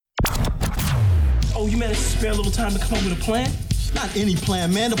Oh, you managed to spare a little time to come up with a plan? Not any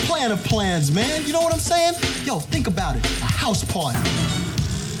plan, man. The plan of plans, man. You know what I'm saying? Yo, think about it. A house party.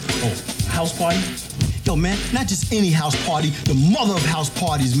 Oh, house party? Yo, man, not just any house party. The mother of house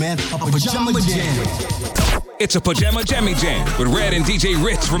parties, man. A pajama jam. It's a Pajama Jammy Jam with Red and DJ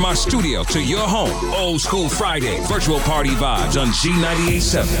Ritz from our studio to your home. Old School Friday. Virtual party vibes on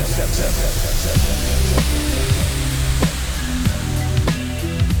G98.7.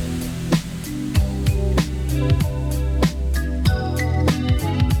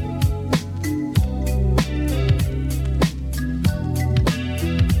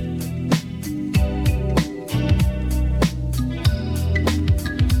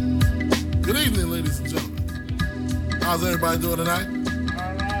 How's everybody doing tonight?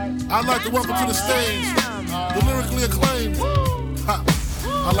 I'd like to welcome to the stage the lyrically acclaimed.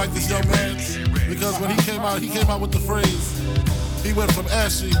 I like this young man because when he came out with the phrase, he went from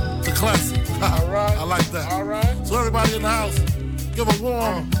ashy to classy. I like that. So everybody in the house, give a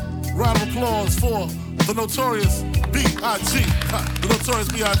warm round of applause for the Notorious B.I.G. The Notorious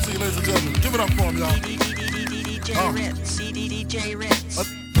B.I.G., ladies and gentlemen. Give it up for him, y'all. DJ Ritz.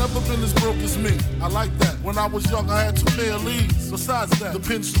 Never been as broke as me. I like that. When I was young, I had 2 pair of leads. Besides that, the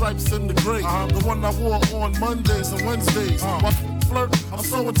pinstripes and the gray. The one I wore on Mondays and Wednesdays. While flirt, I'm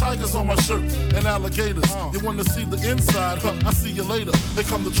sewing tigers on my shirt and alligators. You want to see the inside? I see you later. Here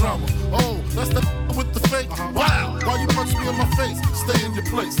come the drama. Oh, that's the with the fake. Wow. Why you punch me in my face? Stay in your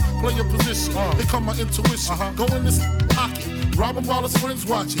place. Play your position. Here come my intuition. Go in this pocket. Rob him while his friends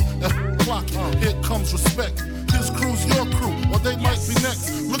watching. That clock. Here comes respect. His crew's your crew, or they might be next.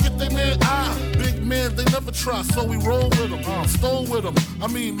 Look at they man, big man, they never try, so we roll with them, stole with them. I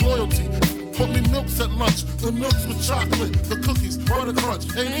mean loyalty. Put me milks at lunch, the milks with chocolate, the cookies, butter crunch,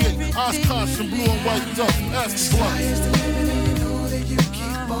 88, Oshkosh, and blue and white duck. Ask the blood. Sky is the limit, and you know that you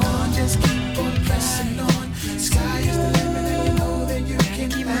keep on, just keep on pressing on. Sky is the limit, and you know that you can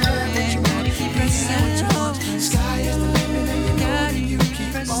have what you want, keep pressing what you want. Sky is the limit, and you know that you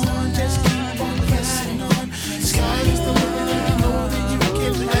keep on, just keep on pressing on. Sky is the limit, and you know that you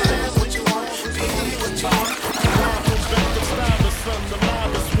can have what you want, be what you want. Son, the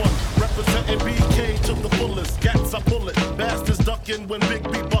loudest one, representing BK to the fullest. Gats, I pull it. Bastards ducking when Big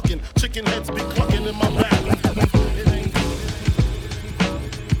B bucking. Chicken heads be clucking in my back. It ain't.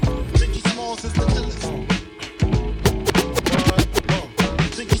 Biggie Smalls is the illest.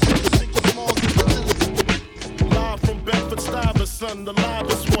 Biggie Smalls is the illest. Live from Bedford-Stuyvesant, the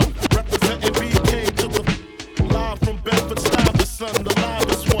loudest one, representing BK to the. Live from Bedford-Stuyvesant, the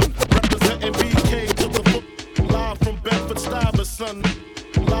loudest one, representing BK to the. Live from Bedford-Stuyvesant,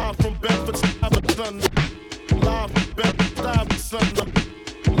 live from Bedford-Stuyvesant, live from Bedford-Stuyvesant,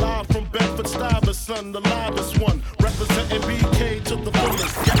 live from Bedford-Stuyvesant, the loudest one, representing BK to the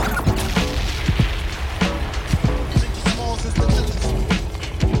fullest. Biggie Smalls is the illest.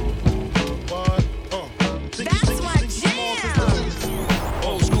 That's my jam.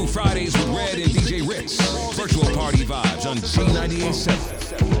 Old School Fridays with Red and DJ Ritz. Virtual party vibes on G98.7.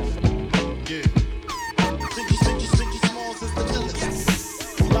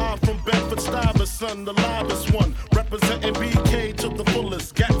 Bedford-Stuyvesant, the loudest one, representing BK to the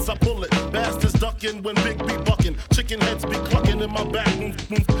fullest. Gats, I pull it. Bastards ducking when Big B bucking. Chicken heads be clucking in my back.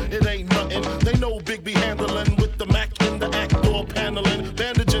 It ain't nothing. They know Big B handling with the Mac in the act door paneling.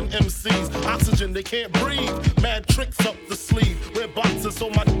 Bandaging MCs, oxygen, they can't breathe. Mad tricks up the sleeve. Wear boxes so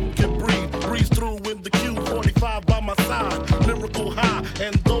my can breathe. Breeze through in the Q45 by my side. Lyrical high,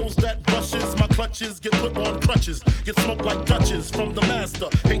 and those that brushes my clutches get put on crutches. Get smoked like Dutches from the master.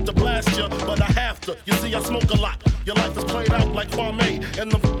 Hate to blast ya, but I have to. You see, I smoke a lot. Your life is played out like Kwame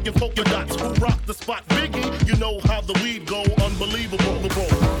and the fucking polka dots. Who rock the spot? Biggie, you know how the weed go. Unbelievable.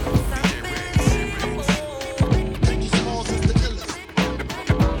 Biggie Smalls is the illest. Biggie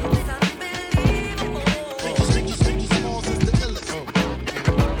Smalls is the illest.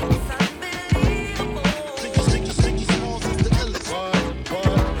 Biggie Smalls is the illest.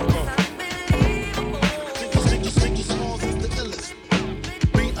 Biggie Smalls is the illest.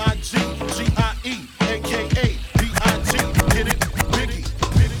 B.I.G.G.I.E. a.k.a. B.I.G. Get it? Biggie.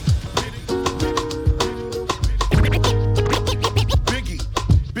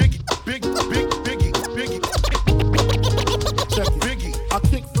 Biggie. Check it. Biggie. I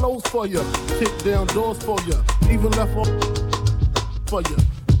kick flows for you, kick down doors for you, even left on for you.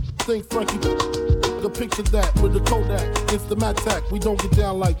 Think Frankie, the picture that with the Kodak, it's the Mattack. We don't get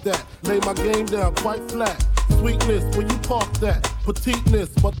down like that. Lay my game down quite flat. Sweetness when you park that, petiteness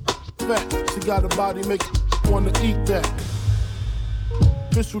but fat. She got a body make you wanna eat that.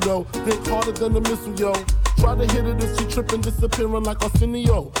 Official though, hit harder than the missile, yo. Try to hit it if she tripping, disappearing like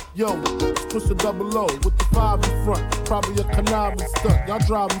Arsenio. Yo, push a double O with the 5 in front. Probably a conniving stunt. Y'all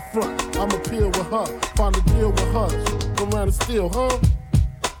drive in front. I'ma peel with her, find a deal with her. She go around and steal, huh?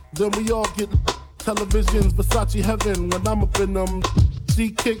 Then we all get televisions, Versace heaven. When I'm up in them,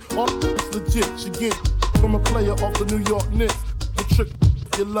 she kick off, it's legit. She get from a player off the New York Knicks. The trick,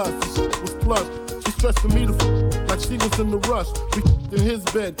 your lust, the shit was plush. She stressing me to like she was in the rush. We in his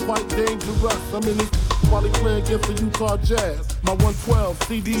bed, quite dangerous. I'm in his while he play against the Utah Jazz. My 112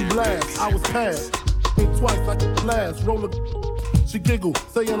 CD blast, I was passed. Think twice, I could blast, roll a. She giggled,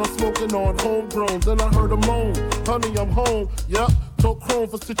 saying I'm smoking on homegrown. Then I heard her moan, honey, I'm home. Yup, told Chrome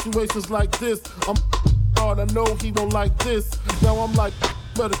for situations like this. I'm hard, I know he won't like this. Now I'm like,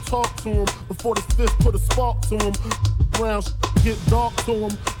 better talk to him before the fifth put a spark to him. Rounds get dark to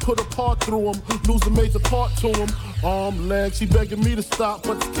him, put a part through him, lose a major part to him. Arm, leg, she begging me to stop,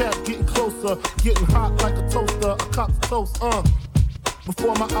 but the cat getting closer, getting hot like a toaster, a cock's toast,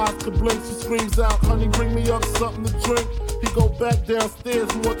 Before my eyes could blink, she screams out, honey, bring me up something to drink. He go back downstairs,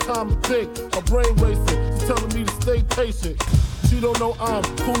 more time to think. My brain racing, she's telling me to stay patient. She don't know I'm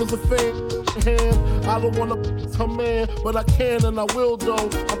cool as a fan. I don't wanna her man, but I can and I will though.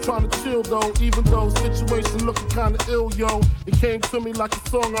 I'm trying to chill though, even though situation looking kinda ill, yo. It came to me like a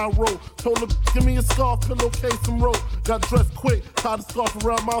song I wrote. Told her, give me a scarf, pillowcase, and rope. Got dressed quick, tied a scarf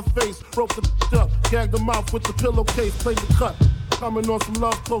around my face, roped the up, gagged the mouth with the pillowcase, played the cut. Coming on some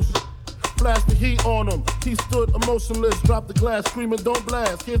love potion. Flash the heat on him. He stood emotionless, dropped the glass, screaming, don't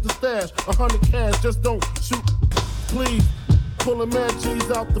blast. Here's the stash, 100 cash, just don't shoot, please. Pulling mad G's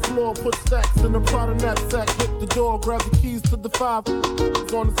out the floor, put stacks in the Prada knapsack, hit the door, grab the keys to the 5.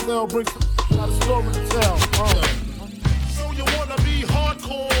 On the cell, bring out a story to tell. So you wanna be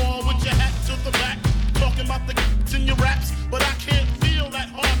hardcore with your hat to the back, talking about the in your raps, but I can't feel that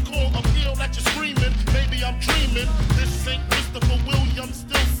hardcore appeal that you're screaming. Maybe I'm dreaming. This ain't Christopher Williams,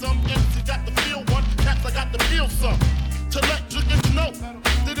 still some MC got the feel one, cats I got the feel some. To let you know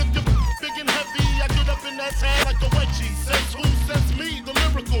that if you're big and heavy, I get up in that hand like a wedgie. Says who? Says me, the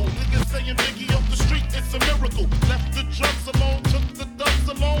lyrical. Niggas saying Biggie off the street, it's a miracle. Left the drugs alone, took the dubs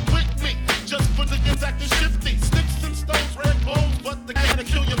along with me. Just for niggas acting shifty. Sticks and stones, red bones, but they gotta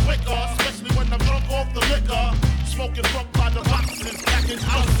kill you quicker. Especially when I'm drunk off the liquor. Smoking funk by the boxes, packing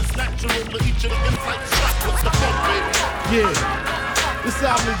houses. Natural to each of the insight shot with the funk, baby. Yeah, this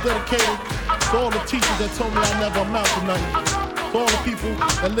album is dedicated to all the teachers that told me I never amount to nothing. For all the people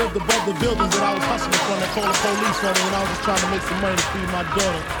that lived above the buildings that I was hustling from, that called the police on me when I was just trying to make some money to feed my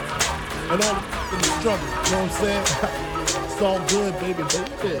daughter. And all the in the struggle, you know what I'm saying? It's all good, baby.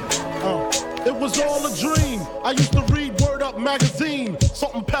 It was all a dream. I used to read Word Up magazine.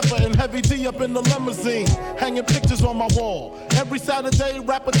 Salt and Pepper and Heavy D up in the limousine. Hanging pictures on my wall. Every Saturday,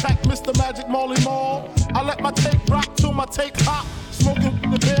 rap attack Mr. Magic Marley Marl. I let my tape rock till my tape hot. Smoking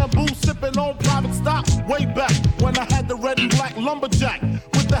the bamboo, sipping on private stock. Way back when I had the red and black lumberjack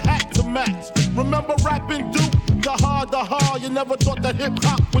with the hat to match. Remember rapping Duke? The hard, you never thought that hip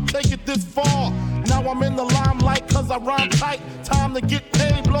hop would take it this far. Now I'm in the limelight cause I rhyme tight. Time to get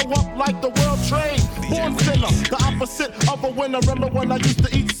paid, blow up like the world trade. Born sinner, the opposite of a winner. Remember when I used to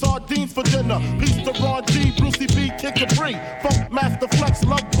eat sardines for dinner? Peace to Ron G, Brucey B, Kid Capri, Funk Master Flex,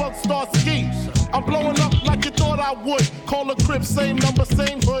 Love Bug, Star Ski. I'm blowing up like you thought I would. Call a crib, same number,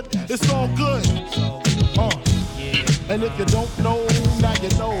 same hood. It's all good. And if you don't know, now you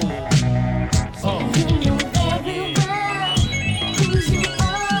know.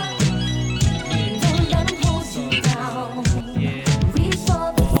 I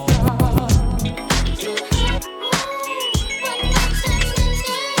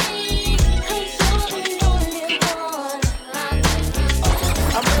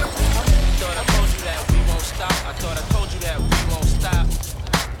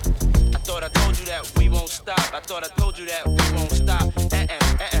thought I told you that we won't stop. I thought I told you that we won't stop.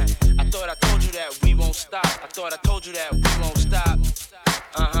 I thought I told you that we won't stop. I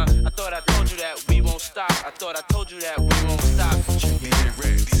thought I told you that we won't stop. I thought I told you that we won't stop.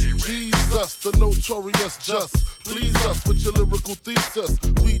 Jesus, the notorious just. Please us with your lyrical thesis.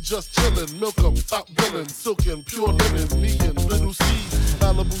 We just chillin', milk 'em, top billin', silkin', pure linen, me and Little C,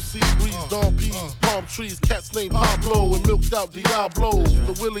 Malibu sea breeze, dawn peas, palm trees, cats named Pablo and milked out Diablo.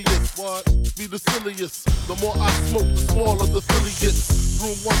 The williest, what? Be the silliest. The more I smoke, the smaller the Philly gets.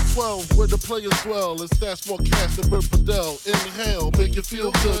 Room 112, where the players dwell, and stash more cash than Bert Fidel. Inhale, make you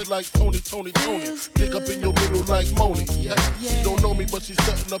feel good like Tony. Pick up in your middle like Moni. Yeah. She don't know me, but she's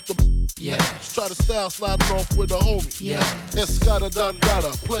setting up the. Yeah. Try to style sliding off with a homie. Yeah. Escada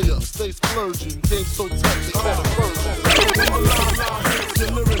Dondada, player, stay splurging. Game so tight, they call it version.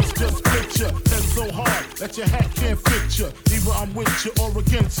 Your lyrics just fit ya, and so hard that your hat can't fit ya. Either I'm with you or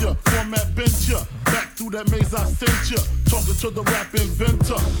against ya. Format bench ya, back through that maze I sent ya. Talking to the rap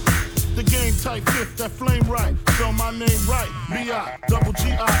inventor. The game type fifth, that flame right. Spell my name right.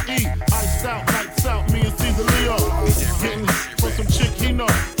 B-I-double-G-I-E. Iced out, lights out, me and Caesar Leo. Getting for some chick he know.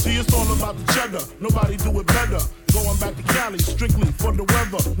 See, it's all about the cheddar. Nobody do it better. Going back to Cali, strictly for the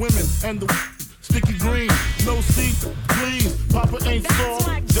weather. Women and the sticky green. No seat, please. Papa ain't soft.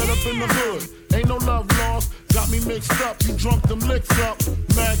 Dead up in the hood. Ain't no love lost. Got me mixed up. You drunk them licks up.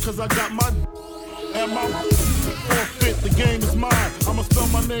 Mad cause I got my... and my forfeit, the game is mine. I'ma spell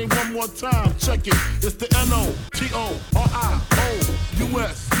my name one more time. Check it. It's the N-O-T-O-R-I-O-U-S.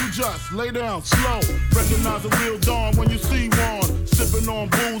 You just lay down slow. Recognize a real dawn when you see one. Sipping on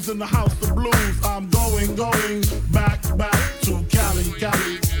booze in the house of blues. I'm going back to Cali.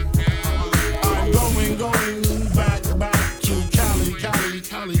 I'm going back to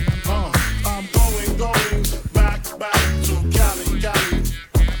Cali. I'm going back to Cali.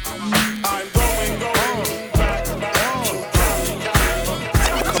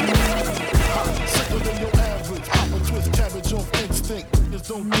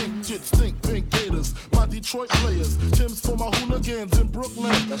 Don't think jits, think pink gators. My Detroit players, Tim's for my hooligans in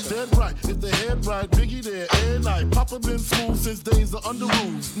Brooklyn. That's dead right, if the head right, Biggie there, and night. Papa been smooth since days of under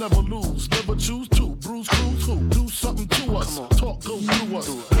rules. Never lose, never choose to. Bruise, cruise, who? Do something to us. Talk goes through us.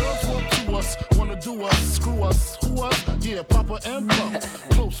 Girls want to us, wanna do us, screw us. Who us? Yeah, Papa and Pump.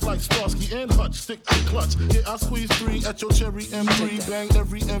 Close like Starsky and Hutch, stick to clutch. Yeah, I squeeze 3 at your cherry M3. Bang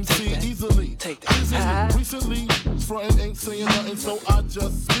every MC easily. Recently, frontin' ain't saying nothing, so I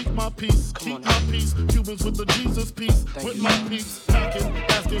just speak my peace, keep my peace. Cubans with the Jesus peace, with my peace. Packing,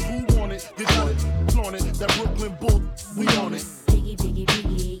 asking who want it, you got it, flaunt it. That Brooklyn bull, we on it.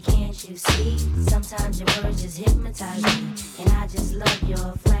 Biggie, can't you see? Sometimes your words just hypnotize me, and I just love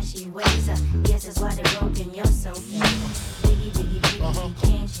your flashy ways. Guess that's why they're broken, you're so fake. Biggie,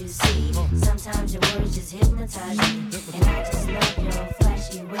 can't you see? Sometimes your words just hypnotize me, and I just love your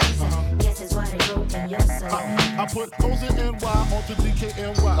flashy ways. Guess that's why they're broken, you're so fake. I put O's in NY onto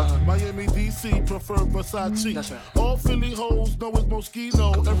DKNY. Miami, DC, prefer Versace. That's right. All Philly hoes know it's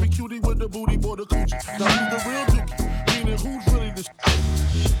Moschino. Every cutie with the booty, boy, the coochie. Now who's the real dookie? Meaning who's really the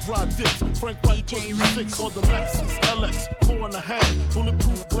Rod dicks, Frank White 26 or the Lexus LX 4.5.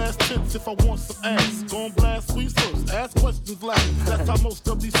 Bulletproof glass tips if I want some ass. Gon' blast sweets first, ask questions last. That's how most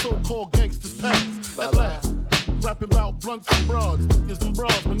of these so-called gangsters pass. At last, rapping about blunts and broads, is them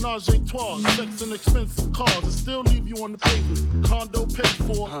broads, menage a trois, sex and expensive cars, and still leave you on the pavement. Condo paid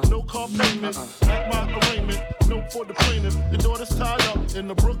for, no car payment. At my arraignment, no for the plaintiff. Your daughter's tied up in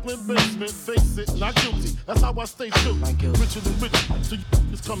the Brooklyn basement. Face it, not guilty. That's how I stay true. Richer than rich, so you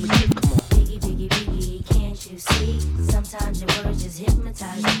just come and get it. Biggie, can't you see? Sometimes your words just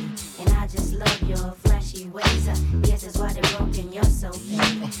hypnotize me, and I just love your flashy ways. Guess that's why they're broken, you're so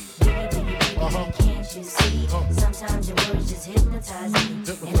fake. Biggie, can't you see? Sometimes your words just hypnotize me,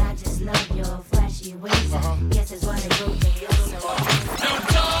 and I just love your flashy ways. Guess that's why they're broken, you're so fake.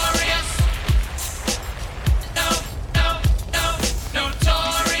 Notorious.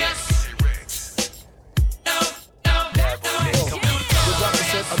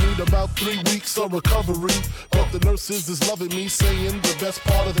 I need about 3 weeks of recovery, but the nurses is loving me, saying the best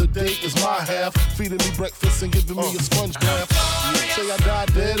part of the day is my half, feeding me breakfast and giving me a sponge bath. Say I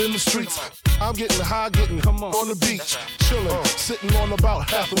died dead in the streets. I'm getting high, getting on the beach, chilling, sitting on about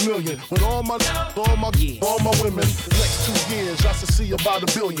 $500,000 with all my women. The next 2 years, I should see about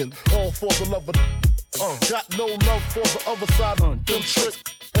 $1 billion, all for the love of. Got no love for the other side of them tricks.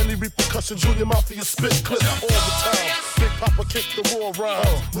 Any repercussions, Junior Mafia spit clip all the time. Big Papa kick the raw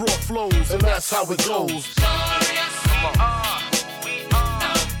rhymes, raw flows, and that's how it goes. Old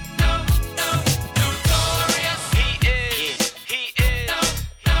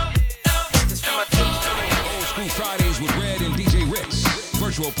School Fridays with Red and DJ Ritz.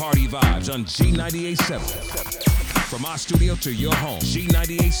 Virtual party vibes on G98.7. From our studio to your home,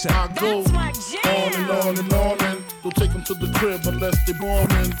 G98.7. I go on and on and on and don't take them to the crib unless they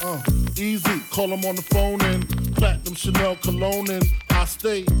born in. Easy, call them on the phone and platinum Chanel cologne and I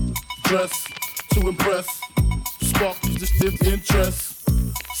stay dressed to impress. Spark is just interest.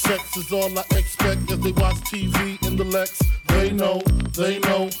 Sex is all I expect as they watch TV in the Lex. They know,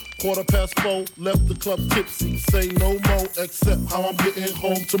 4:15, left the club tipsy. Say no more, except how I'm getting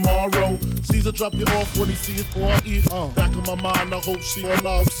home tomorrow. Caesar drop you off when he see it or I eat. Back in my mind, I hope she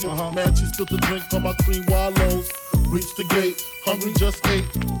loves you. Man, she spilled the drink from my cream wallows. Reached the gate, hungry just ate.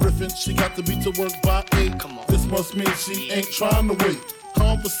 Griffin, she got to be to work by 8. This must mean she ain't trying to wait.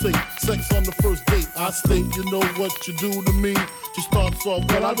 Conversate, sex on the first date. I state, you know what you do to me. She starts off,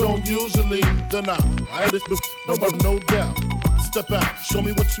 well, I don't usually. Then I this no doubt. Step out, show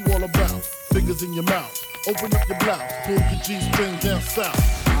me what you all about. Fingers in your mouth, open up your blouse, pull your G-string down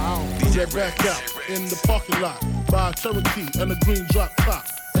south. Pull that back out in the parking lot. Buy a Cherokee and a green drop top.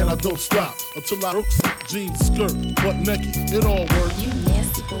 And I don't stop until I jeans, skirt, butt naked. It all works. You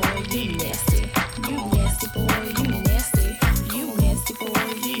nasty boy, you nasty. You nasty boy, you nasty. You nasty boy,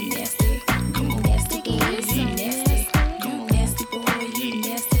 you nasty. You nasty boy, you nasty. You nasty boy, you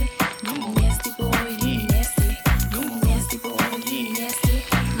nasty. You nasty boy, you nasty. You nasty boy, you nasty.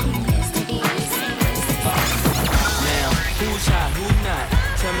 You nasty boy, you nasty. Now, who's hot, who not?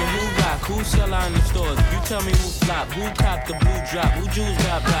 Tell me who rock, who sell out in the stores. You tell me who flop, who cop the blue drop, who jewels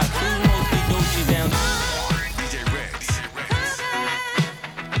got blocked, who mostly Dolce down. DJ Rex.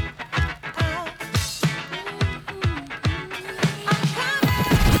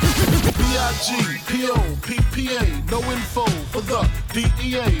 B.I.G., P.O., P.P.A., no info for the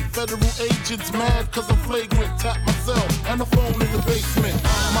DEA. Federal agents mad cause I'm flagrant. Tap myself and the phone in the basement.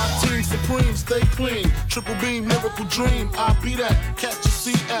 My team supreme, stay clean. Triple beam, miracle dream. I be that. Catch a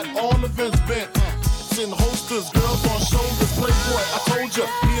seat at all events bent. It's in holsters, girls on shoulders. Playboy, I told ya,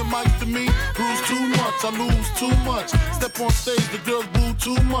 me and Mike to me, bruise too much, I lose too much. Step on stage, the girls boo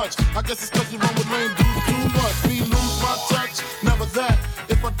too much. I guess it's cause you run with lame dudes too much. Me lose my touch, never that.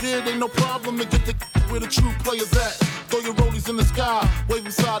 If I did, ain't no problem to get the where the true players at. Throw your rollies in the sky,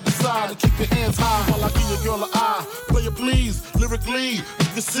 waving side to side, and keep your hands high while I give your girl an eye. Player please, lyrically, you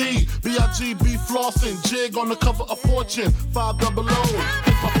can see B.I.G. be flossing, jig on the cover of Fortune, 500.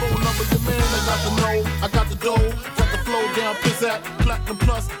 Hit my phone number, your man, I got the know, I got the dough, got the flow down, pizzat, platinum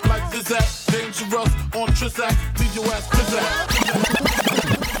plus, like Zizak, dangerous on Trizak, leave your ass pizzat.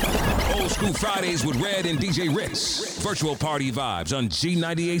 Old School Fridays with Red and DJ Ritz. Virtual party vibes on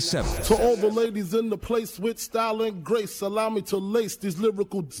G98.7. To all the ladies in the place with style and grace, allow me to lace these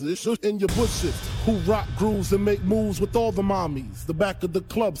lyrical dishes in your bushes. Who rock grooves and make moves with all the mommies. The back of the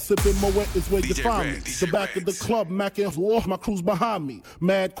club sipping Moet is where you find me. The back of the club macking war, my crew's behind me.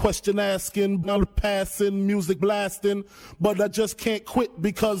 Mad question asking, passing, music blasting. But I just can't quit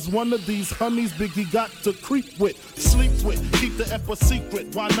because one of these honeys Biggie got to creep with, sleep with, keep the F a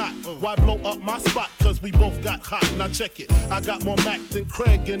secret. Why not? Why blow up my spot? Cause we both got hot. Now check it. I got more Mac than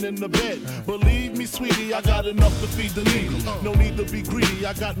Craig and in the bed. Believe me, sweetie, I got enough to feed the needy. No need to be greedy.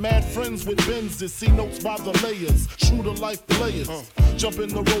 I got mad friends with Benzes. See notes by the layers. True to life players. Jump in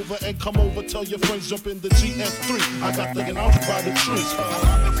the Rover and come over. Tell your friends jump in the GS3. I got the out by the tree.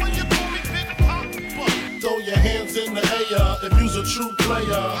 Throw your hands in the air if you's a true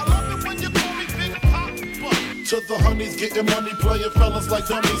player. To the honeys getting money, playing fellas like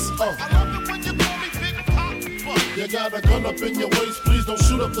dummies. You got a gun up in your waist, please don't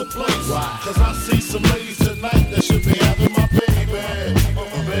shoot up the place. Cause I see some ladies tonight that should be having my baby.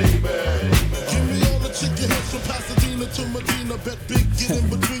 Baby. Give me all the chicken heads from Pasadena to Medina. Bet big, get in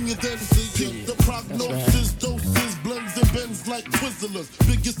between your density. Keep the prognosis, doses, blends and bends like Twizzlers.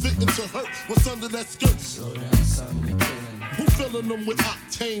 Biggest fitting to hurt, what's under that skirt? Who filling them with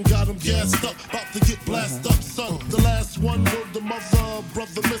octane? Got them gassed up, about to get blasted up, son. The last one word the mother,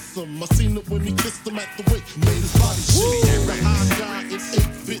 brother miss him. I seen it when he kissed him at the wake, made his body shake. The high guy in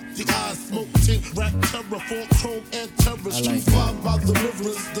 850 eyes, smoke tint, rap terror, for chrome and terror. Street five by the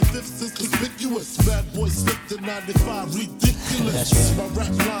rivers, the fifth is conspicuous. Bad boy slipped in 95, ridiculous. My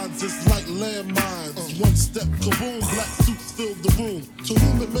rap lines is like landmines. One step, kaboom, black suits fill the room. To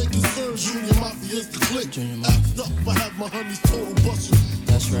whom it may concern, Junior Mafia is the clique. Act up, I have my honey's total busting.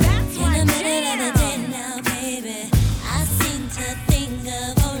 That's right. In the middle of the day now, baby, I seem to think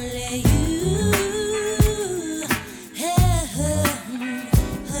of only you.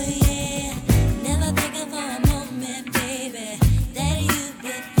 Oh yeah, never thinking for a moment, baby, that you've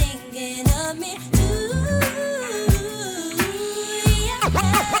been thinking of me too. Yeah.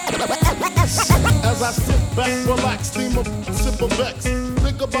 As I sit back, relax, steam a sip of Vex.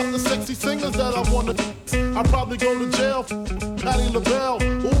 Think about the sexy singers that I wanna. I'd probably go to jail. Patti LaBelle,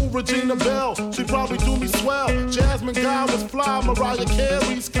 ooh, Regina Belle, she probably do me swell. Jasmine Guy was fly, Mariah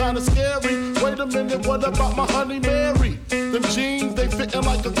Carey's kinda scary. Wait a minute, what about my honey Mary? Them jeans, they fitting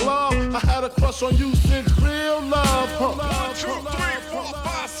like a glove. I had a crush on you since real love. 1, 2, 3, 4,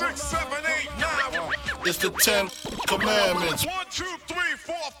 5, 6, 7, 8, 9. It's the 10 commandments. 1, 2, 3,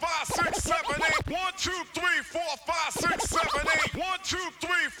 4, 5, 6, 7, 8. 1, 2, 3, 4, 5, 6, 7, 8. 1, 2,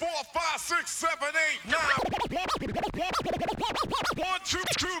 3, 4, 5, 6, 7, 8, 9. 1, 2,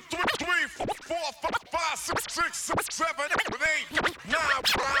 3, 4, 5, 6, 7, 8, 9.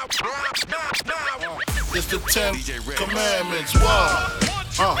 It's the 10 commandments.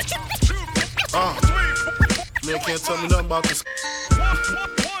 Wow. Man, can't tell me nothing about this.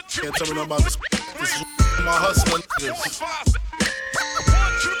 Can't tell me nothing about this. This is my hustling.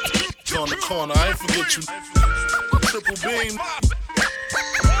 On the corner, I ain't forget you. Triple beam. 1,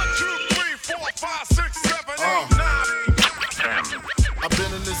 2, 3, 4, 5, 6, 7, 8, 9. I've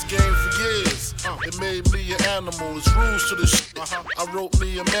been in this game for years. It made me an animal. It's rules to the shit. I wrote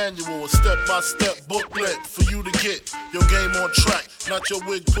me a manual, a step-by-step booklet for you to get your game on track. Not your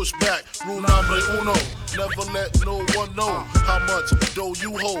wig pushed back. Rule number uno. Never let no one know how much dough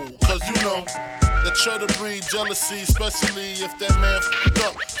you hold. Cause you know that try to breed jealousy, especially if that man f***ed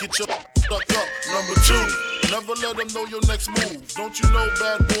up. Get your fuck up. Number 2, never let them know your next move. Don't you know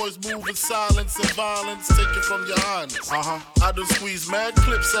bad boys move in silence and violence? Take it from your highness. I done squeeze mad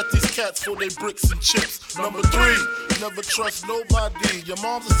clips at these cats for they bricks and chips. Number 3, never trust nobody. Your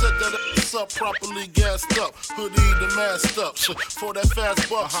mom's set that ass up properly gassed up. Hoodie the masked up. For that fast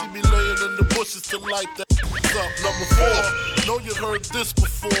buck, she be laying in the bushes to light that up. Number 4, know you heard this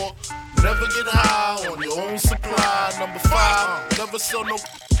before. Never get high on your own supply. Number 5, never sell no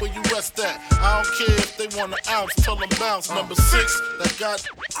where you rest at. I don't care if they want an ounce, tell them bounce. Number 6, that got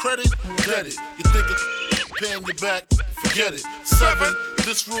credit, get it. You think it's paying you back, forget it. 7,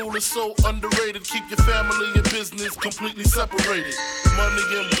 this rule is so underrated. Keep your family and business completely separated. Money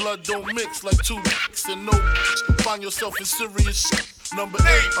and blood don't mix like 2 dicks and no bitch. Find yourself in serious shit. Number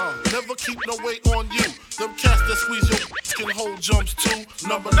 8, never keep no weight on you. Them cats that squeeze your can hold jumps too.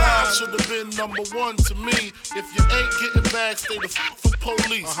 Number 9 should have been number 1 to me. If you ain't getting back, stay the from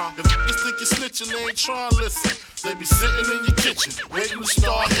police. If you think you're snitching, they ain't trying to listen. They be sitting in your kitchen, waiting to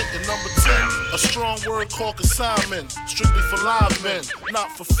start hitting. Number 10, a strong word called consignment. Strictly for live men,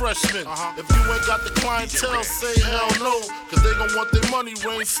 not for freshmen. If you ain't got the clientele, say hell no. Cause they gon' want their money,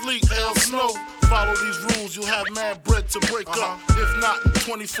 rain, sleet, hell, snow. Follow these rules, you'll have mad bread to break up. If not,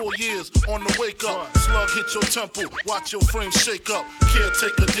 24 years on the wake up. Slug hit your temple, watch your frame shake up.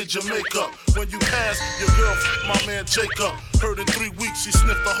 Caretaker did your makeup. When you pass, your girl my man Jacob. Heard in 3 weeks she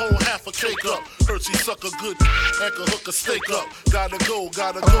sniffed a whole half a cake up. Heard she suck a good and could hook a steak up. Gotta go,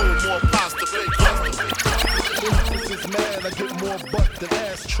 more pasta bake up. This is mad, I get more butt than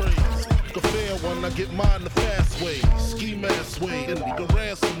ashtrays. The fair one, I get mine the fast way. Ski mask way, and the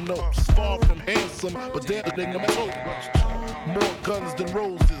ransom notes. Far from handsome, but they're the thing I'm told. More guns than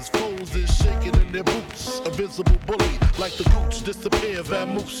roses, foes is shaking in their boots. A visible bully, like the gooch, disappear,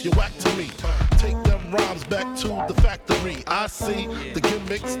 vamoose, you whack to me. Take them rhymes back to the factory. I see the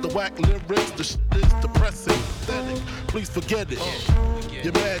gimmicks, the whack lyrics, the shit is depressing, pathetic. Please forget it.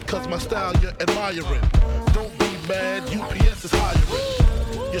 You're mad cause my style you're admiring. Don't be mad, UPS is hiring.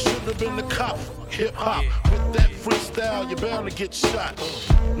 You should have been the cop, hip-hop. With that freestyle, you're bound to get shot.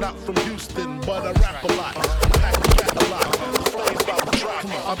 Not from Houston, but I rap a lot. Pack the cat a lot. The flames about to drop.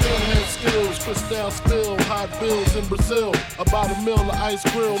 I've been had skills, crystal spill, hot bills in Brazil. About $1 million of ice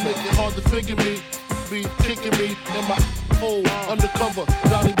grill, make it hard to figure me. Be kicking me in my hole, undercover,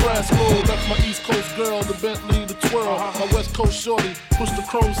 Donnie Brasco. That's my East Coast girl, the Bentley, the twirl. My West Coast shorty, push the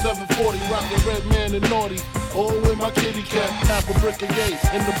chrome 740, rockin' red man and naughty. Oh, with my kitty cat, half a brick of yay,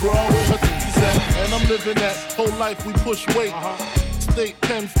 in the bra where her titties at. And I'm living that whole life we push weight. State,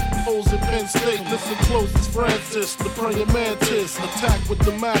 Penn, O's in Penn State. Listen close, it's Francis, the praying mantis. Attack with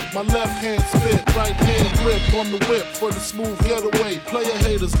the Mac, my left hand spit, right hand grip on the whip for the smooth getaway. Player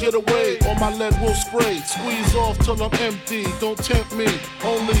haters, get away, or my lead will spray. Squeeze off till I'm empty, don't tempt me.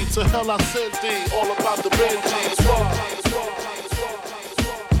 Only to hell I sent thee, all about the Benjis.